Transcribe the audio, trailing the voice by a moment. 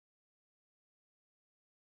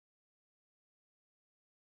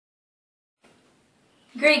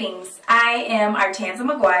Greetings, I am Artanza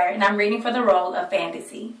McGuire and I'm reading for the role of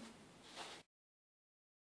Fandaci.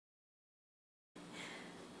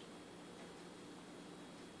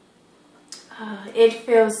 It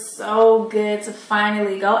feels so good to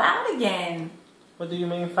finally go out again. What do you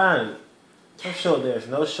mean finally? I'm sure there's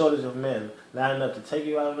no shortage of men lining up to take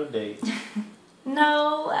you out on a date.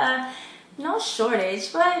 No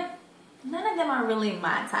shortage, but none of them are really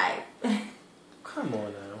my type. Come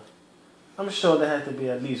on now. I'm sure there has to be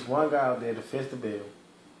at least one guy out there to fit the bill.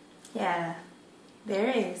 Yeah, there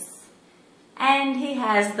is. And he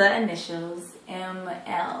has the initials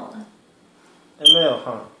ML. ML,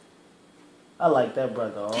 huh? I like that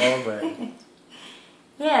brother already.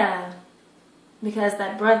 Yeah, because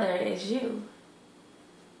that brother is you.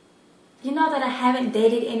 You know that I haven't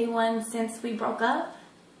dated anyone since we broke up?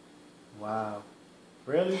 Wow.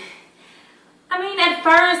 Really? I mean, at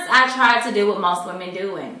first I tried to do what most women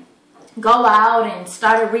do and go out and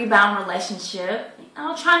start a rebound relationship.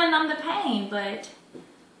 Trying to numb the pain, but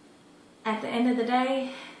at the end of the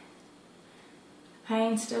day,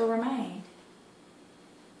 pain still remained.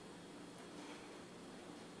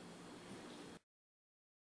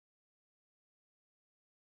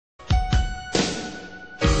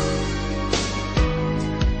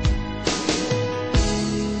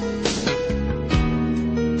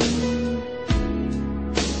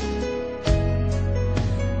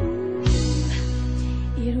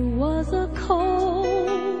 It was a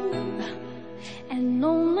cold and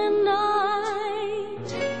lonely night.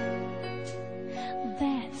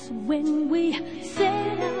 That's when we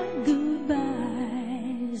said our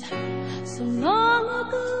goodbyes so long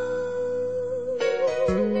ago.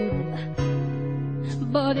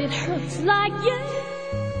 But it hurts like yesterday.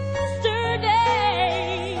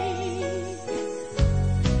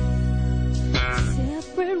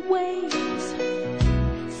 Separate ways,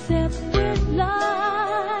 separate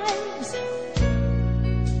lives.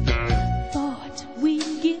 Thought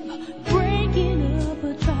we'd give breaking up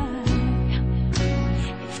a try.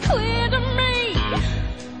 It's clear to me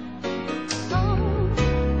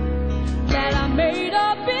that I made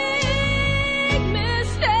a big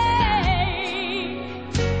mistake.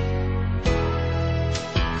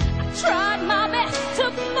 I tried my best to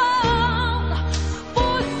fall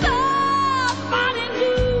for somebody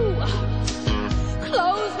new.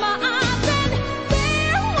 Close my eyes and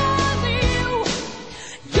there was you.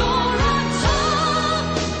 You're a tough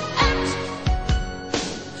act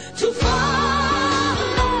to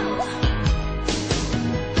follow.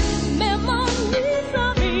 Memories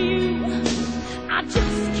of you, I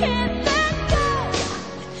just can't let go.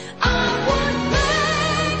 I would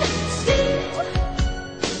beg, steal,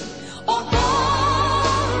 or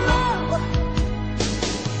borrow.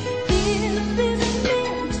 If